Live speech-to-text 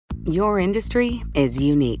Your industry is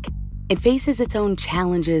unique. It faces its own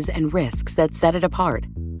challenges and risks that set it apart.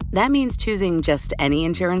 That means choosing just any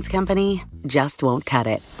insurance company just won't cut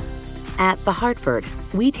it. At The Hartford,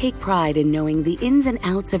 we take pride in knowing the ins and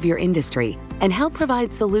outs of your industry and help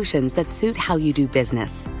provide solutions that suit how you do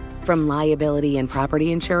business. From liability and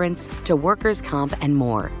property insurance to workers' comp and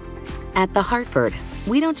more. At The Hartford,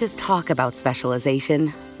 we don't just talk about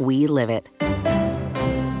specialization, we live it.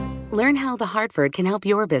 Learn how The Hartford can help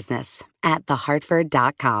your business at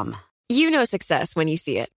thehartford.com. You know success when you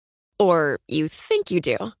see it. Or you think you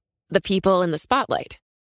do. The people in the spotlight.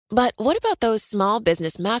 But what about those small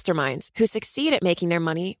business masterminds who succeed at making their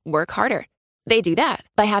money work harder? They do that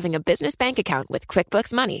by having a business bank account with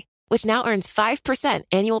QuickBooks Money, which now earns 5%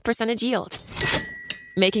 annual percentage yield.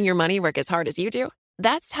 Making your money work as hard as you do?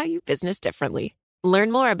 That's how you business differently.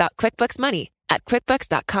 Learn more about QuickBooks Money at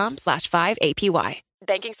quickbooks.com/5APY.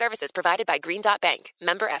 Banking services provided by Green Dot Bank.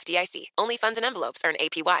 Member FDIC. Only funds and envelopes earn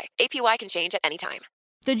APY. APY can change at any time.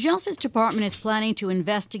 The Justice Department is planning to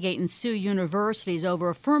investigate and sue universities over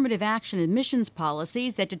affirmative action admissions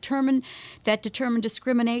policies that determine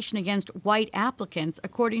discrimination against white applicants,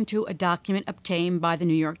 according to a document obtained by the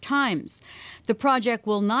New York Times. The project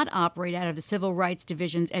will not operate out of the Civil Rights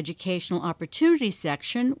Division's Educational Opportunities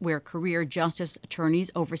section, where career justice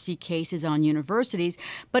attorneys oversee cases on universities,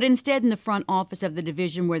 but instead in the front office of the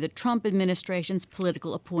division where the Trump administration's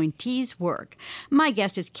political appointees work. My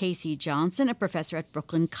guest is Casey Johnson, a professor at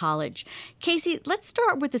Brooklyn College. Casey, let's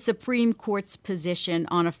start with the Supreme Court's position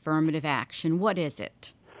on affirmative action. What is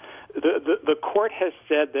it? The court has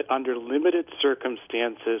said that under limited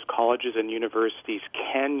circumstances, colleges and universities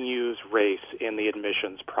can use race in the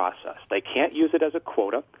admissions process. They can't use it as a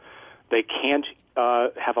quota. They can't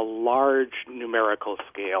have a large numerical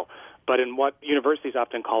scale, but in what universities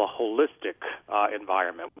often call a holistic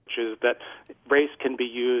environment, which is that race can be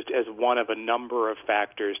used as one of a number of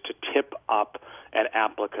factors to tip up an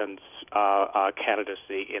applicant's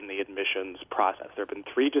candidacy in the admissions process. There have been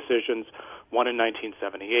 3 decisions, one in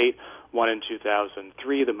 1978, one in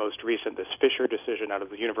 2003, the most recent, this Fisher decision out of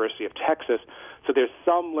the University of Texas. So there's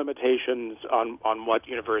some limitations on what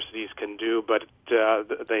universities can do, but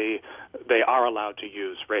they are allowed to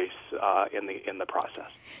use race in the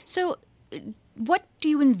process. So what do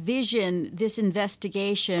you envision this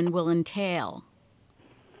investigation will entail?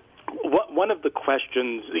 One of the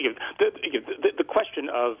questions, the question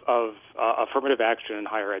of affirmative action in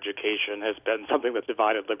higher education has been something that's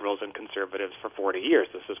divided liberals and conservatives for 40 years.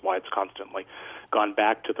 This is why it's constantly gone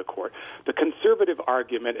back to the court. The conservative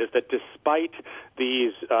argument is that despite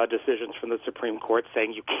these decisions from the Supreme Court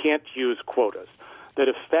saying you can't use quotas, that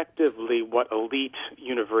effectively what elite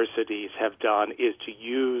universities have done is to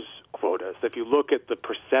use quotas. If you look at the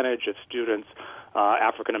percentage of students,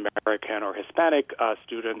 African American or Hispanic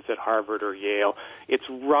students at Harvard or Yale, it's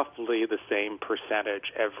roughly the same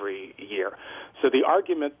percentage every year. So the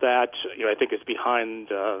argument that I think is behind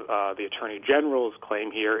the Attorney General's claim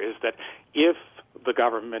here is that if the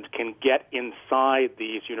government can get inside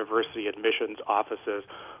these university admissions offices,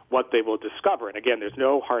 what they will discover, and again, there's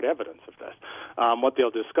no hard evidence of this, what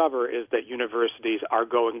they'll discover is that universities are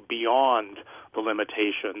going beyond the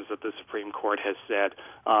limitations that the Supreme Court has said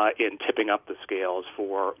in tipping up the scales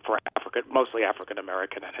for mostly African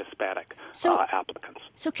American and Hispanic applicants.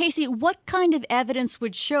 So, Casey, what kind of evidence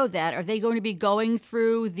would show that? Are they going to be going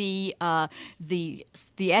through the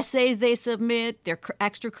essays they submit, their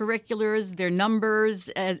extracurriculars, their numbers,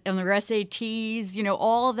 and their SATs,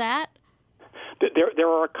 all of that? There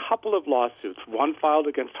are a couple of lawsuits, one filed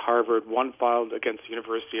against Harvard, one filed against the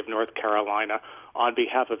University of North Carolina on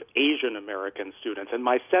behalf of Asian American students. And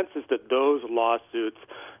my sense is that those lawsuits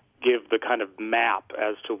give the kind of map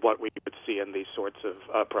as to what we would see in these sorts of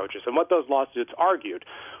approaches. And what those lawsuits argued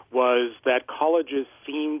was that colleges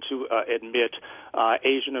seem to admit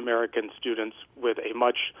Asian American students with a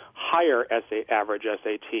much higher average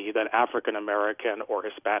SAT than African American or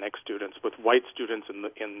Hispanic students, with white students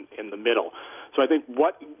in the middle. So I think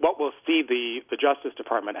what we'll see the Justice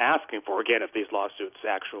Department asking for, again, if these lawsuits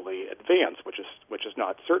actually advance, which is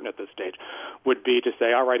not certain at this stage, would be to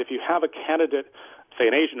say, all right, if you have a candidate, say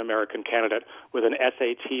an Asian American candidate with an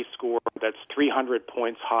SAT score that's 300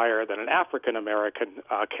 points higher than an African American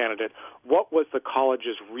candidate, what was the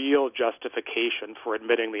college's real justification for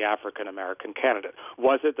admitting the African American candidate?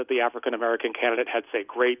 Was it that the African American candidate had, say,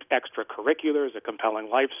 great extracurriculars, a compelling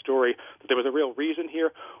life story, that there was a real reason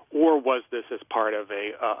here, or was this as part of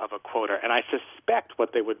a quota? And I suspect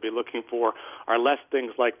what they would be looking for are less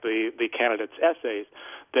things like the candidate's essays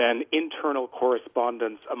than internal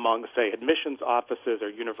correspondence among, say, admissions offices or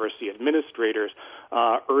university administrators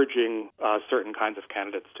urging certain kinds of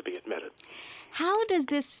candidates to be admitted. How does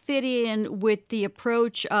this fit in with the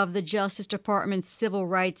approach of the Justice Department's Civil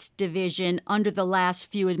Rights Division under the last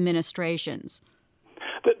few administrations?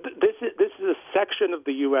 This is a section of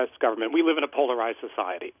the U.S. government. We live in a polarized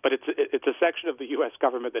society, but it's a section of the U.S.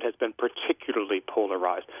 government that has been particularly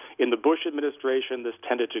polarized. In the Bush administration, this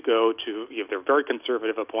tended to go to, there are very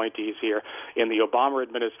conservative appointees here. In the Obama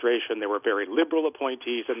administration, there were very liberal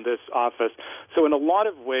appointees in this office. So in a lot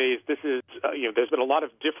of ways, this is, there's been a lot of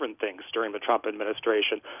different things during the Trump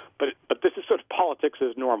administration, but this is sort of politics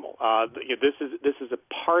as normal. This is a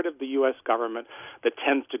part of the U.S. government that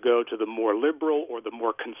tends to go to the more liberal or the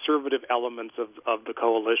more conservative elements of the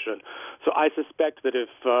coalition. So I suspect that if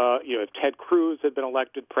Ted Cruz had been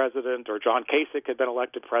elected president or John Kasich had been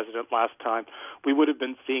elected president last time, we would have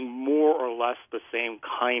been seeing more or less the same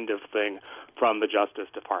kind of thing from the Justice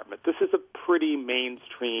Department. This is a pretty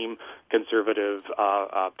mainstream conservative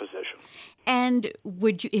position. And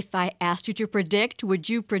would you, if I asked you to predict, would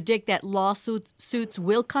you predict that lawsuits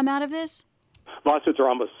will come out of this? Lawsuits are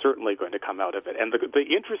almost certainly going to come out of it. And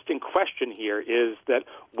the interesting question here is that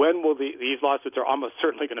when will these lawsuits are almost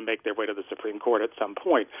certainly going to make their way to the Supreme Court at some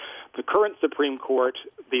point. The current Supreme Court,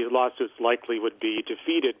 these lawsuits likely would be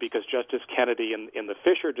defeated because Justice Kennedy in the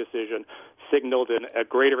Fisher decision signaled a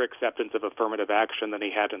greater acceptance of affirmative action than he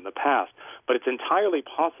had in the past. But it's entirely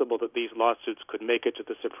possible that these lawsuits could make it to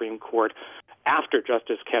the Supreme Court after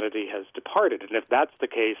Justice Kennedy has departed. And if that's the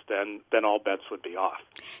case, then all bets would be off.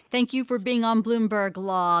 Thank you for being on Bloomberg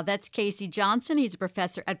Law. That's Casey Johnson. He's a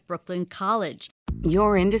professor at Brooklyn College.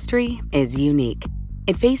 Your industry is unique.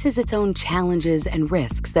 It faces its own challenges and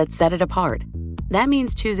risks that set it apart. That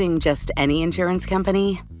means choosing just any insurance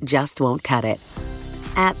company just won't cut it.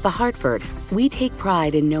 At The Hartford, we take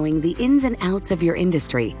pride in knowing the ins and outs of your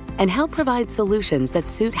industry and help provide solutions that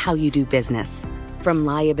suit how you do business. From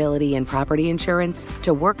liability and property insurance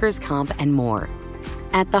to workers' comp and more.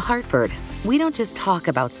 At The Hartford, we don't just talk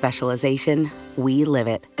about specialization, we live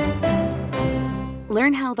it.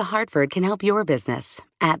 Learn how The Hartford can help your business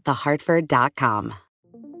at thehartford.com.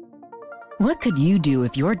 What could you do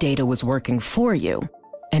if your data was working for you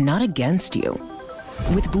and not against you?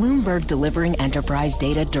 With Bloomberg delivering enterprise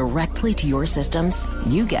data directly to your systems,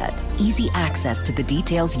 you get easy access to the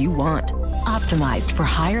details you want, optimized for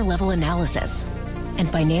higher-level analysis, and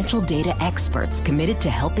financial data experts committed to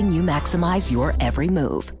helping you maximize your every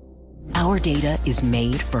move. Our data is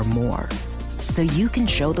made for more, so you can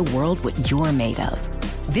show the world what you're made of.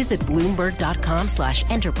 Visit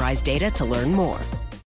Bloomberg.com/enterprise data to learn more.